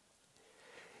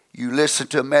 You listen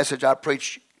to a message I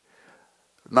preached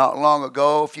not long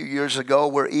ago, a few years ago,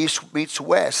 where east meets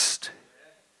west.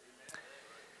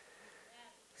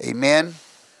 Amen.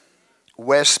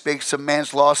 West speaks of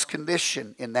man's lost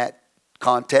condition in that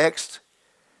context.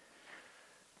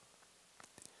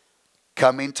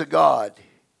 coming to God,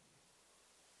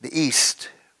 the east.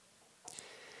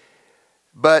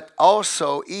 But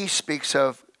also, east speaks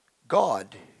of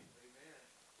God.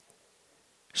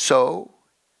 So,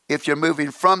 if you're moving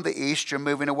from the east, you're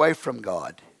moving away from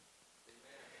God.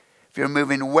 If you're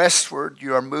moving westward,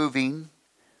 you are moving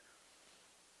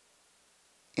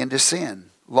into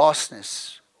sin,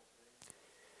 lostness.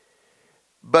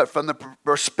 But from the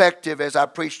perspective, as I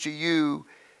preach to you,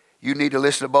 you need to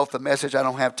listen to both the message. I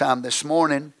don't have time this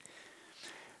morning.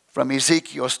 From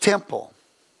Ezekiel's temple,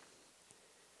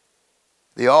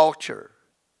 the altar,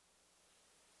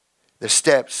 the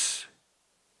steps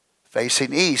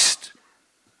facing east,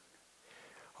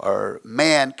 or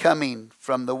man coming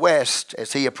from the west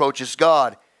as he approaches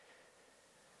God.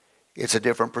 It's a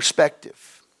different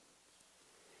perspective.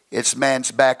 It's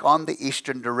man's back on the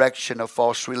eastern direction of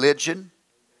false religion,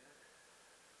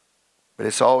 but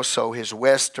it's also his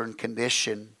western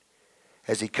condition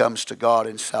as he comes to God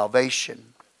in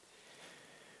salvation.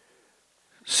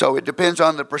 So it depends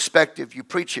on the perspective you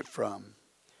preach it from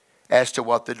as to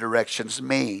what the directions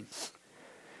mean.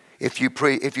 If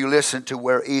you listen to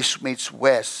where east meets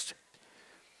west,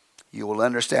 you will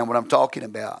understand what I'm talking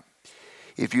about.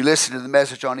 If you listen to the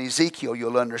message on Ezekiel,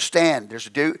 you'll understand there's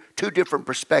two different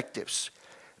perspectives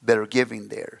that are given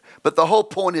there. But the whole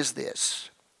point is this,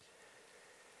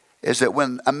 is that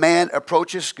when a man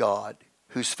approaches God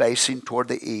who's facing toward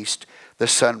the east, the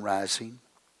sun rising,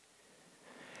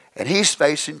 and he's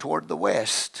facing toward the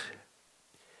west,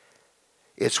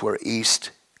 it's where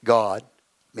east God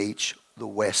meets the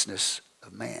westness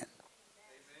of man.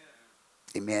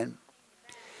 Amen. Amen.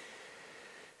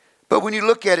 But when you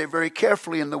look at it very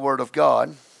carefully in the Word of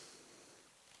God,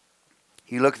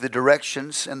 you look at the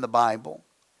directions in the Bible,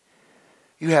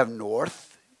 you have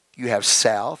north, you have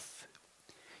south,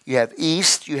 you have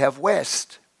east, you have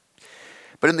west.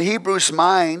 But in the Hebrew's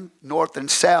mind, north and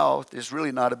south is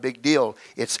really not a big deal.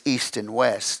 It's east and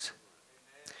west.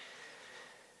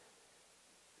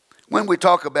 When we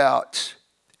talk about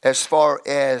as far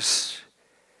as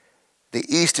the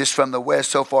east is from the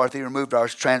west, so far as he removed our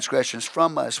transgressions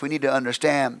from us, we need to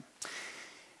understand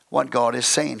what God is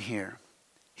saying here.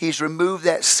 He's removed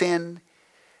that sin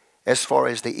as far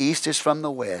as the east is from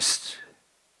the west.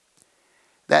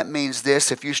 That means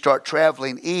this: if you start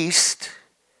traveling east,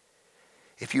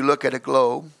 if you look at a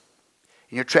globe and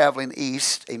you're traveling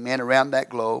east, amen, around that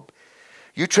globe,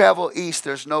 you travel east,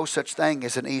 there's no such thing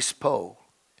as an east pole.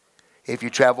 If you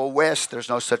travel west, there's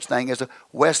no such thing as a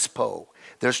west pole.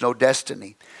 There's no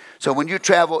destiny. So when you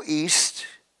travel east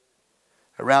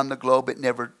around the globe, it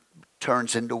never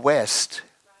turns into west.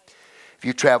 If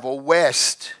you travel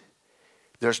west,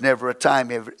 there's never a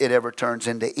time it ever turns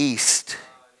into east.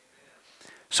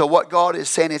 So what God is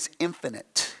saying is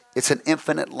infinite. It's an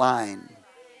infinite line.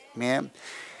 Amen.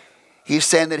 He's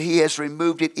saying that he has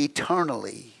removed it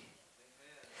eternally.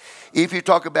 If you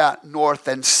talk about north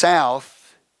and south,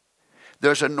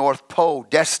 there's a north pole,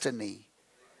 destiny.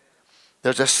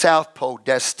 There's a south pole,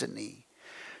 destiny.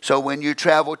 So when you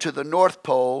travel to the north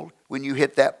pole, when you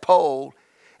hit that pole,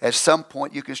 at some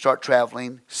point you can start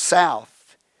traveling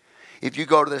south. If you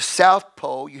go to the south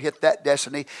pole, you hit that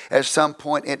destiny, at some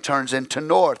point it turns into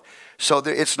north. So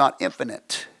it's not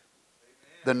infinite,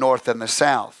 the north and the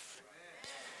south.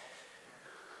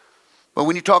 But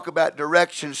when you talk about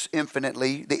directions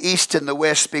infinitely, the east and the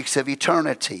west speaks of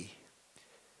eternity.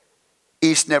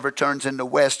 East never turns into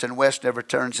west, and west never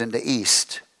turns into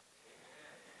east.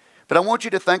 But I want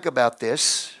you to think about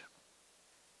this.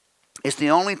 It's the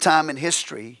only time in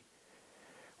history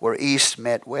where east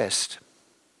met west,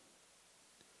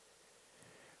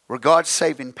 where God's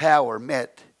saving power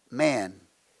met man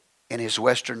in his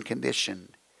western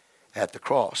condition at the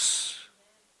cross.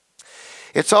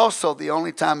 It's also the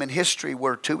only time in history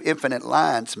where two infinite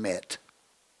lines met.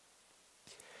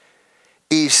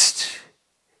 East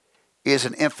is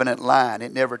an infinite line.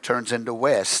 It never turns into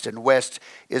west. And west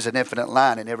is an infinite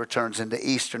line. It never turns into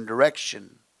eastern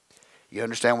direction. You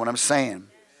understand what I'm saying?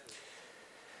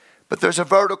 But there's a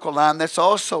vertical line that's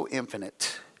also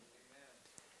infinite.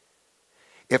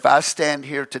 If I stand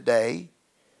here today,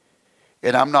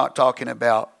 and I'm not talking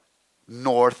about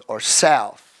north or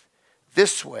south,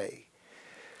 this way.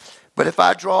 But if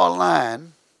I draw a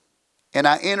line and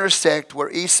I intersect where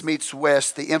east meets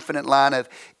west, the infinite line of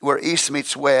where east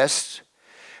meets west,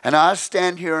 and I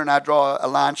stand here and I draw a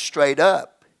line straight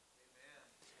up,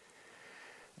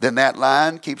 then that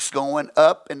line keeps going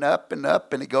up and up and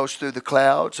up, and it goes through the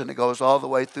clouds and it goes all the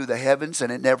way through the heavens,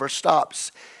 and it never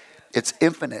stops. It's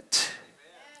infinite.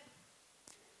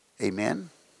 Amen.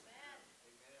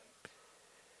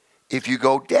 If you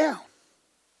go down,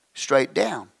 straight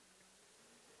down,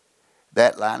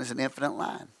 That line is an infinite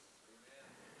line.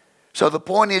 So the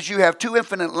point is, you have two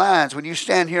infinite lines. When you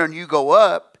stand here and you go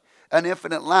up an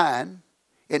infinite line,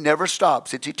 it never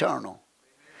stops. It's eternal.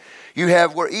 You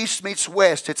have where east meets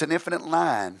west. It's an infinite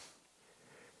line.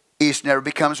 East never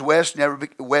becomes west.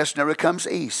 West never becomes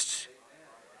east.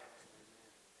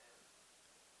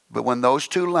 But when those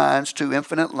two lines, two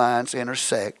infinite lines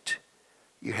intersect,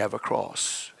 you have a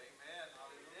cross.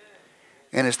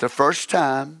 And it's the first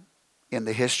time in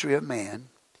the history of man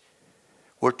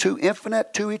where two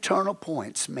infinite, two eternal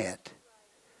points met.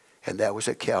 And that was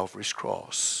at Calvary's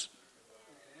cross.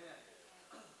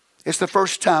 It's the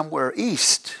first time where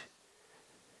east,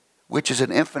 which is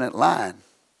an infinite line,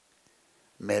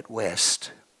 met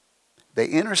west. They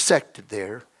intersected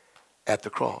there at the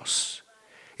cross.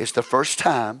 It's the first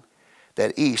time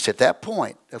that east, at that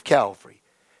point of Calvary,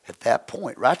 at that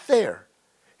point right there,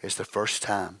 is the first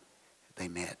time they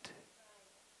met.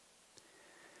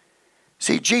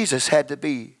 See, Jesus had to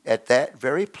be at that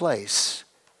very place,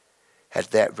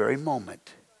 at that very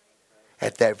moment,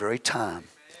 at that very time.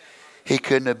 He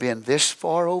couldn't have been this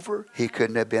far over. He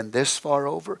couldn't have been this far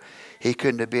over. He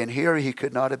couldn't have been here. He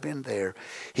could not have been there.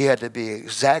 He had to be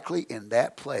exactly in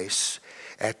that place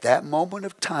at that moment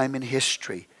of time in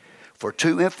history for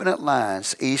two infinite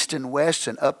lines, east and west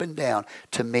and up and down,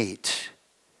 to meet.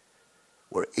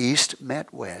 Where east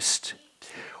met west.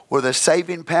 Where the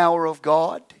saving power of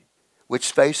God,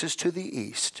 which faces to the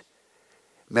east,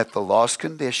 met the lost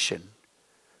condition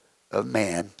of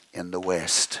man in the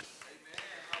west.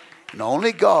 And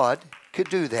only God could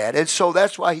do that. And so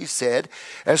that's why he said,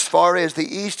 as far as the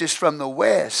east is from the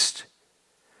west,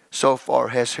 so far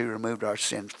has he removed our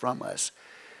sins from us.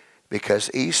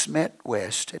 Because east met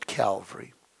west at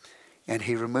Calvary. And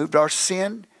he removed our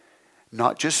sin,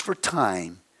 not just for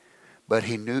time, but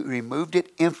he removed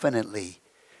it infinitely,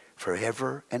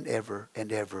 forever and ever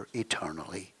and ever,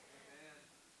 eternally.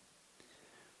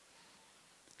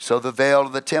 So the veil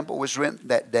of the temple was rent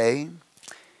that day,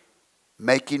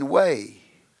 making way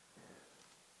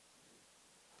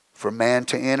for man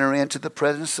to enter into the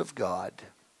presence of God.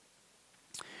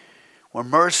 Where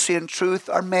mercy and truth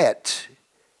are met,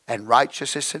 and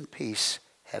righteousness and peace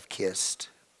have kissed.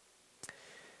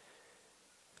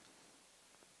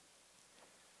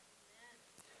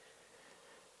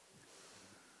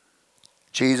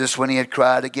 Jesus, when he had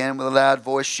cried again with a loud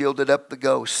voice, yielded up the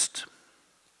ghost.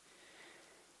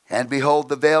 And behold,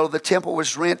 the veil of the temple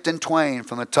was rent in twain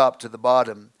from the top to the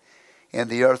bottom, and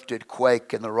the earth did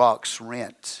quake, and the rocks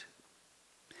rent.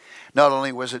 Not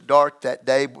only was it dark that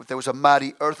day, but there was a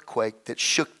mighty earthquake that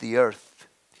shook the earth.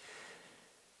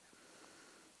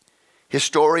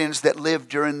 Historians that lived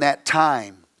during that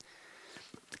time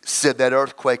said that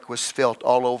earthquake was felt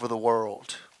all over the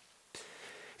world.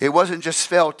 It wasn't just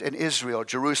felt in Israel,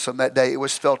 Jerusalem that day. It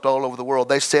was felt all over the world.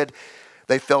 They said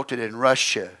they felt it in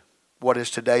Russia, what is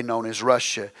today known as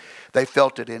Russia. They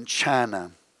felt it in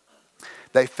China.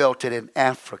 They felt it in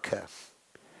Africa.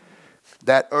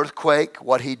 That earthquake,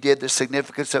 what he did, the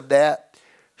significance of that,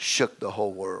 shook the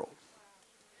whole world.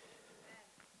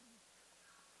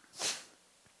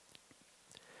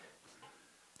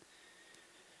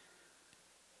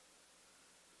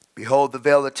 Behold, the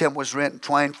veil of the temple was rent in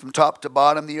twain from top to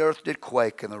bottom. The earth did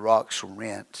quake, and the rocks were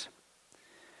rent.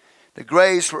 The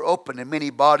graves were opened, and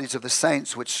many bodies of the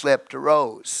saints which slept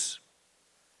arose.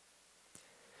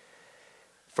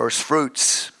 First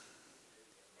fruits.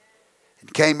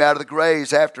 And came out of the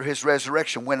graves after his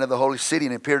resurrection, went into the holy city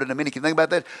and appeared unto many. Can you think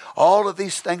about that? All of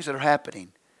these things that are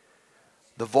happening.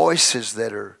 The voices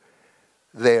that are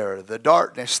there. The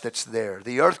darkness that's there.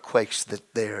 The earthquakes that's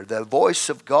there. The voice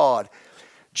of God.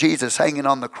 Jesus hanging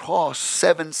on the cross,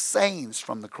 7 sayings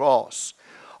from the cross.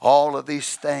 All of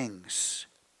these things.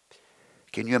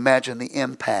 Can you imagine the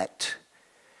impact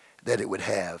that it would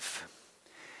have?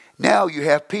 Now you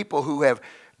have people who have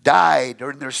died or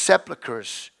in their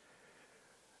sepulchres.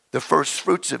 The first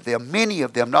fruits of them, many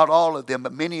of them, not all of them,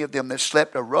 but many of them that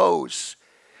slept arose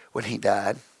when he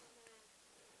died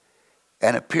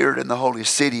and appeared in the holy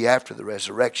city after the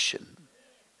resurrection.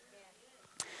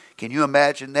 Can you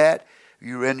imagine that?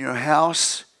 You're in your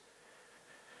house,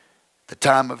 the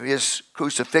time of his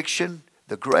crucifixion,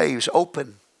 the graves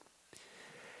open.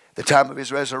 The time of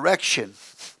his resurrection,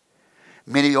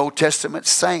 many Old Testament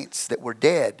saints that were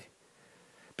dead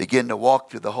begin to walk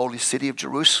through the holy city of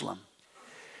Jerusalem.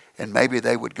 And maybe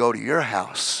they would go to your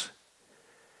house,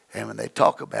 and when they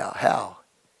talk about how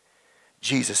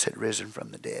Jesus had risen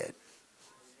from the dead.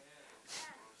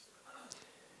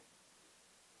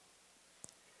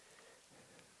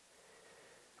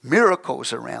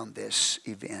 Miracles around this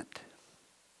event.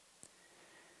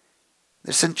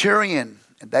 The centurion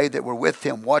And they that were with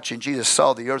him watching Jesus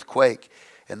saw the earthquake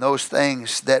and those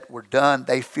things that were done.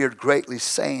 They feared greatly,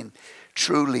 saying,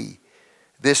 truly,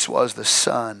 this was the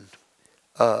Son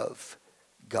of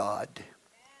God.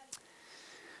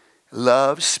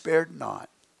 Love spared not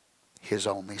his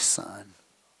only Son.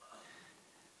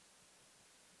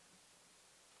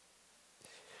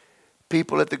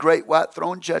 People at the great white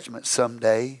throne judgment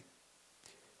someday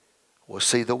will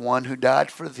see the one who died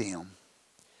for them.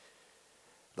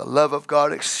 The love of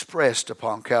God expressed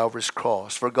upon Calvary's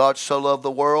cross. For God so loved the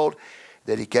world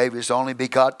that he gave his only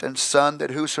begotten Son,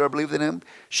 that whosoever believeth in him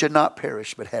should not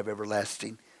perish but have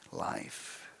everlasting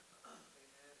life.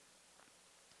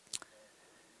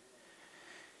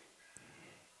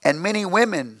 And many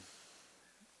women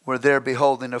were there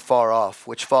beholding afar off,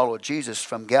 which followed Jesus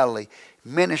from Galilee,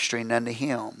 ministering unto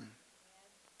him.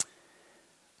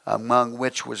 Among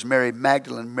which was Mary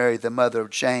Magdalene, Mary the mother of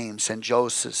James and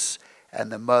Joseph,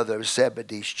 and the mother of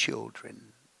Zebedee's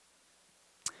children.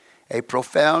 A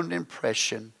profound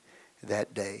impression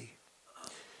that day.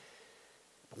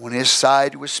 When his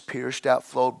side was pierced, out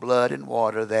flowed blood and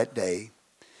water that day.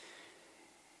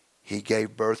 He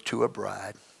gave birth to a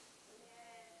bride.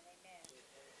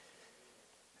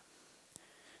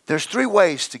 There's 3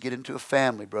 ways to get into a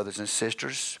family, brothers and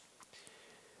sisters.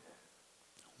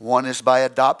 One is by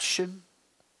adoption.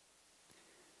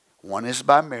 One is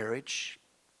by marriage.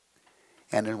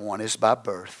 And then one is by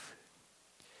birth.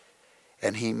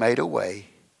 And he made a way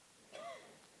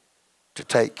to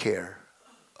take care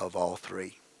of all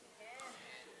 3.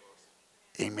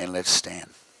 Amen. Let's stand.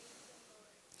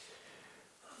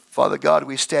 Father God,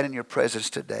 we stand in your presence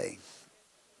today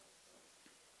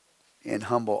in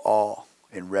humble awe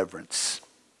and reverence.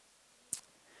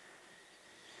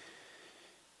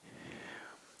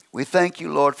 We thank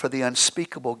you, Lord, for the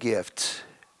unspeakable gift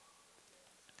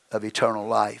of eternal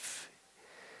life.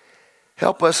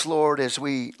 Help us, Lord, as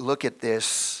we look at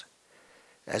this,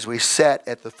 as we sat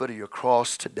at the foot of your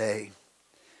cross today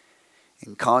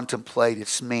and contemplate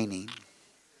its meaning.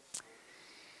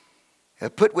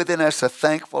 Put within us a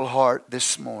thankful heart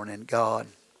this morning, God,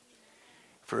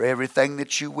 for everything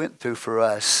that you went through for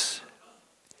us.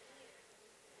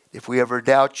 If we ever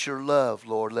doubt your love,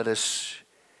 Lord, let us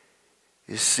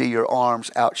see your arms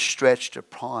outstretched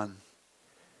upon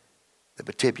the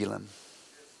patibulum,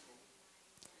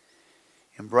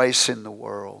 embracing the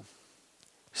world,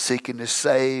 seeking to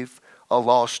save a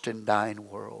lost and dying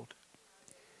world.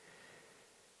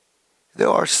 There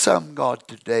are some, God,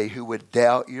 today who would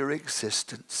doubt your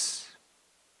existence.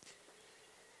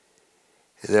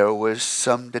 There was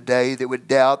some today that would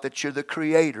doubt that you're the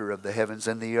creator of the heavens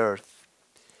and the earth.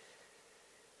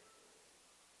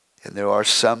 And there are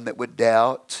some that would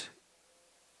doubt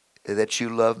that you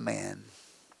love man.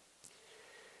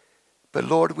 But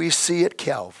Lord, we see at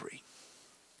Calvary,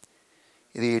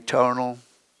 the eternal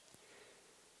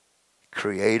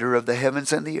creator of the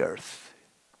heavens and the earth,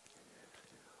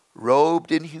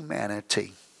 robed in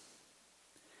humanity,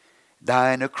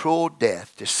 dying a cruel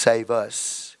death to save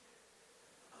us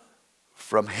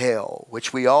from hell,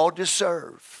 which we all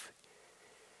deserve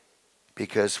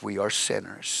because we are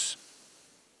sinners.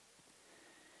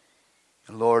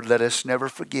 Lord, let us never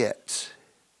forget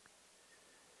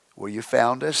where you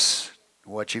found us,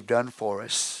 what you've done for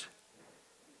us.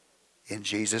 In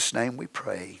Jesus' name we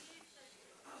pray.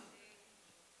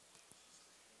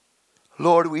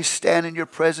 Lord, we stand in your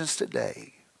presence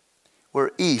today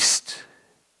where east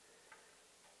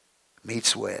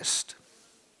meets west.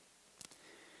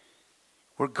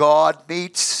 Where God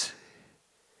meets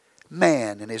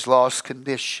man in his lost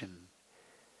condition.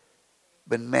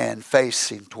 But man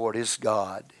facing toward his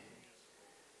God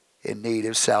in need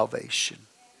of salvation.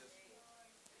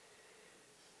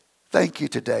 Thank you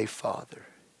today, Father.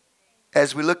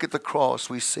 As we look at the cross,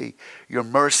 we see your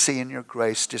mercy and your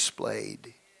grace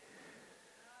displayed.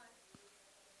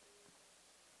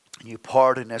 You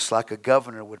pardon us like a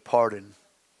governor would pardon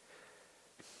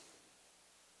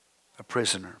a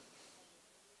prisoner.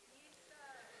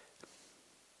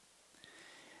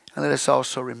 And let us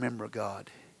also remember, God,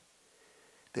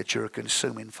 that you're a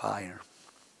consuming fire.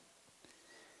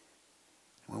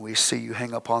 When we see you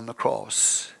hang upon the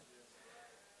cross,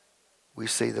 we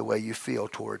see the way you feel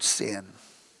towards sin.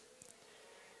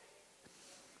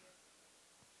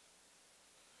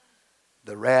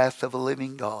 The wrath of a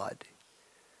living God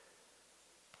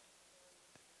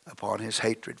upon his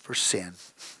hatred for sin.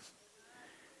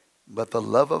 But the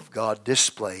love of God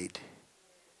displayed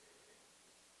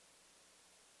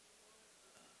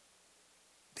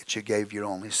that you gave your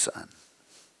only Son.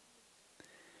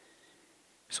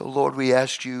 So Lord, we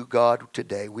ask you, God,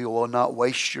 today, we will not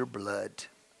waste your blood.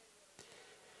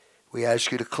 We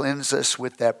ask you to cleanse us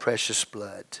with that precious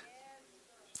blood.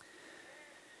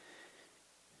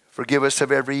 Forgive us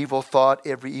of every evil thought,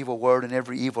 every evil word, and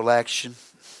every evil action.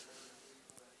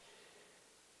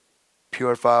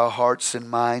 Purify our hearts and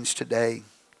minds today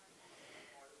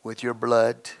with your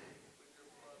blood.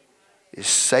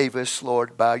 Save us,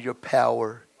 Lord, by your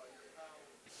power.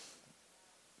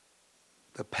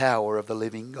 The power of the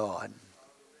living God.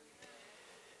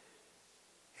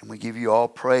 And we give you all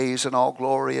praise and all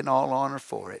glory and all honor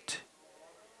for it.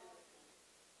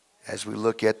 As we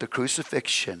look at the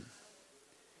crucifixion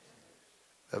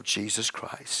of Jesus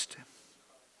Christ.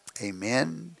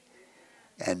 Amen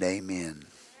and amen.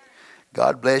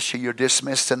 God bless you. You're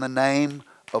dismissed in the name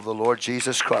of the Lord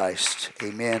Jesus Christ.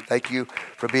 Amen. Thank you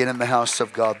for being in the house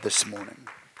of God this morning.